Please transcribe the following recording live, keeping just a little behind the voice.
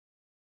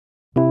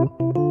Hi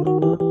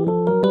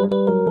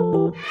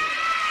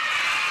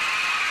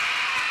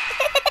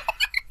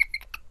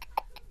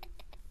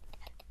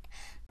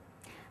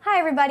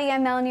everybody,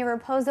 I'm Melanie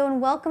Raposo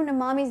and welcome to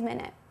Mommy's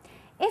Minute.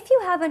 If you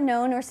have a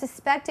known or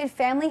suspected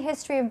family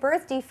history of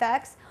birth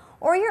defects,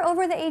 or you're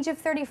over the age of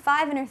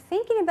 35 and are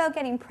thinking about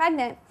getting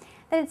pregnant,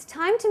 then it's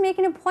time to make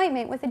an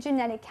appointment with a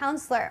genetic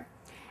counselor.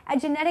 A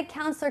genetic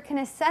counselor can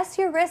assess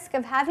your risk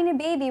of having a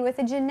baby with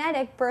a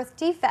genetic birth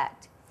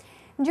defect.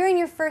 During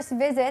your first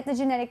visit, the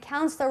genetic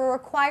counselor will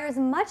require as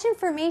much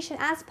information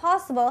as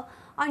possible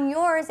on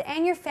yours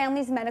and your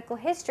family's medical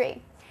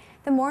history.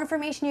 The more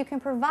information you can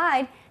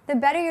provide, the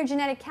better your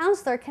genetic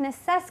counselor can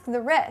assess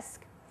the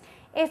risk.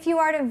 If you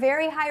are at a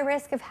very high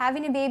risk of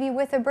having a baby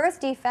with a birth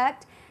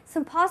defect,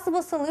 some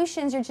possible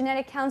solutions your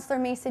genetic counselor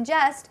may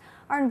suggest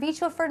are in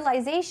vitro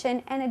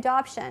fertilization and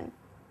adoption.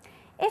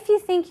 If you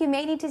think you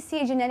may need to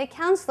see a genetic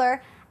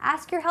counselor,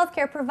 ask your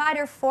healthcare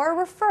provider for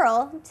a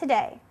referral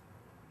today.